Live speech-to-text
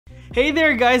Hey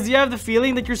there guys, do you have the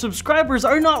feeling that your subscribers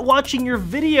are not watching your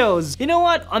videos? You know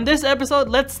what? On this episode,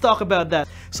 let's talk about that.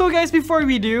 So guys, before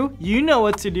we do, you know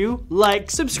what to do. Like,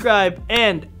 subscribe,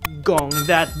 and gong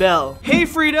that bell. Hey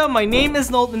Freedom, my name is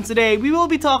Nold, and today we will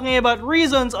be talking about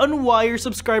reasons on why your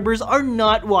subscribers are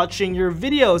not watching your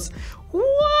videos.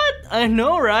 What? I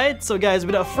know, right? So guys,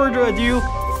 without further ado,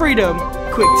 Freedom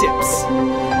Quick Tips.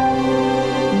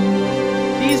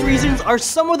 These reasons are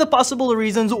some of the possible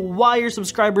reasons why your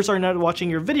subscribers are not watching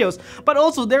your videos, but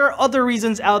also there are other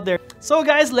reasons out there. So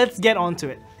guys, let's get on to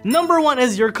it. Number one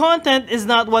is your content is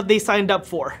not what they signed up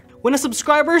for. When a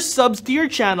subscriber subs to your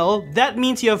channel, that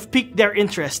means you have piqued their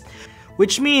interest,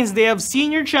 which means they have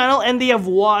seen your channel and they have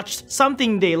watched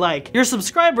something they like. Your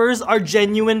subscribers are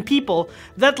genuine people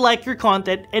that like your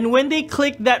content, and when they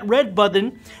click that red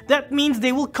button, that means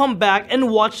they will come back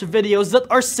and watch videos that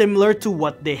are similar to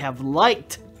what they have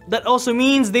liked. That also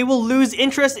means they will lose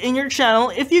interest in your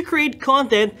channel if you create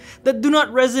content that do not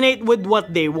resonate with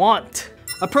what they want.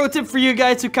 A pro tip for you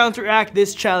guys to counteract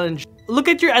this challenge. Look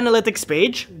at your analytics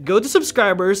page, go to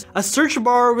subscribers, a search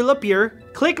bar will appear,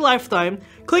 click lifetime,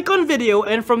 click on video,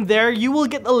 and from there you will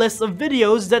get a list of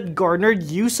videos that garnered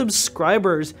you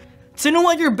subscribers. To know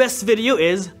what your best video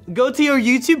is, go to your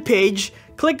YouTube page,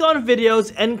 click on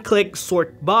videos, and click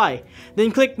sort by.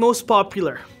 Then click most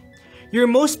popular. Your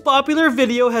most popular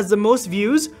video has the most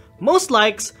views, most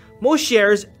likes, most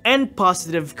shares, and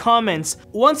positive comments.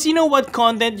 Once you know what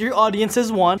content your audiences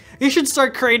want, you should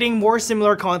start creating more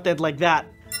similar content like that.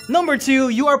 Number two,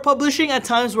 you are publishing at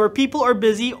times where people are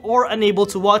busy or unable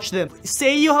to watch them.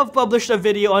 Say you have published a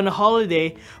video on a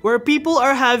holiday where people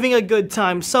are having a good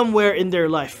time somewhere in their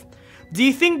life. Do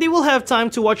you think they will have time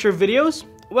to watch your videos?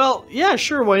 Well, yeah,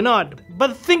 sure, why not?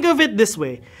 But think of it this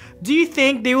way. Do you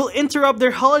think they will interrupt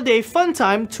their holiday fun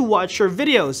time to watch your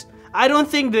videos? I don't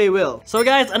think they will. So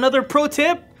guys, another pro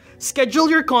tip, schedule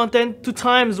your content to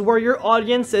times where your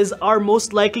audiences are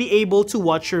most likely able to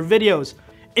watch your videos.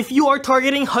 If you are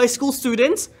targeting high school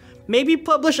students, maybe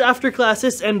publish after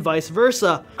classes and vice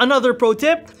versa. Another pro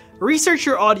tip, research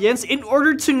your audience in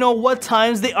order to know what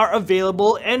times they are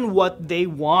available and what they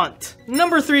want.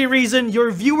 Number three reason,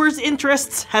 your viewers'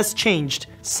 interests has changed.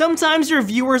 Sometimes your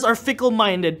viewers are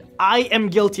fickle-minded. I am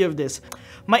guilty of this.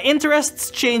 My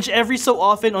interests change every so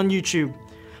often on YouTube.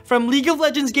 From League of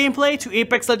Legends gameplay to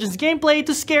Apex Legends gameplay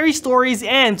to scary stories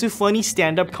and to funny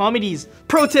stand-up comedies.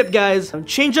 Pro tip guys,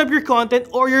 change up your content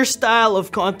or your style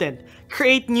of content.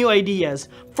 Create new ideas.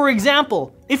 For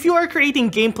example, if you are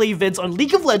creating gameplay vids on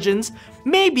League of Legends,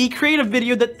 maybe create a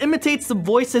video that imitates the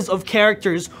voices of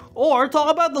characters or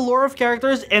talk about the lore of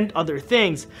characters and other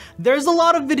things. There's a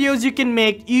lot of videos you can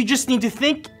make, you just need to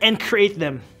think and create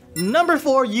them. Number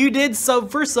four, you did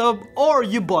sub for sub or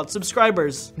you bought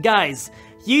subscribers. Guys,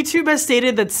 YouTube has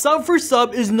stated that sub for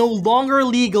sub is no longer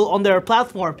legal on their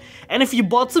platform, and if you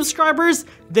bought subscribers,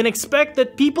 then expect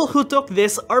that people who took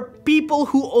this are people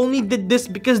who only did this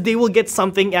because they will get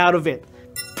something out of it.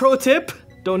 Pro tip,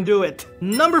 don't do it.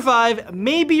 Number five,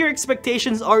 maybe your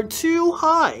expectations are too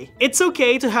high. It's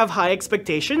okay to have high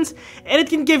expectations, and it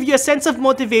can give you a sense of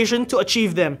motivation to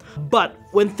achieve them. But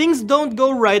when things don't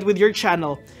go right with your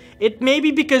channel, it may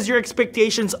be because your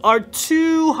expectations are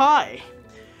too high.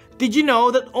 Did you know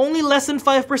that only less than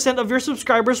 5% of your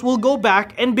subscribers will go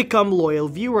back and become loyal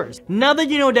viewers? Now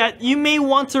that you know that, you may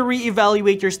want to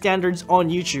re-evaluate your standards on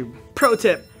YouTube. Pro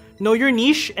tip, know your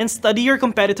niche and study your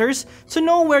competitors to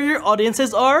know where your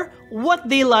audiences are, what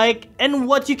they like, and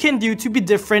what you can do to be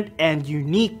different and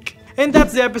unique. And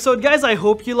that's the episode guys, I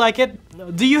hope you like it.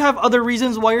 Do you have other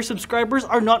reasons why your subscribers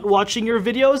are not watching your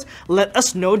videos? Let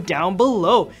us know down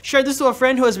below. Share this to a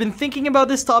friend who has been thinking about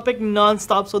this topic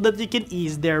non-stop so that you can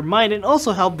ease their mind and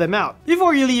also help them out.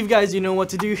 Before you leave guys, you know what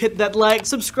to do. Hit that like,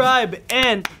 subscribe,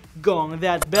 and gong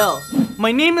that bell.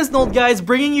 My name is Nold guys,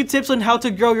 bringing you tips on how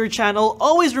to grow your channel.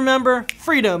 Always remember,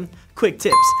 freedom, quick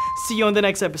tips. See you on the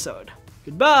next episode.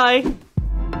 Goodbye!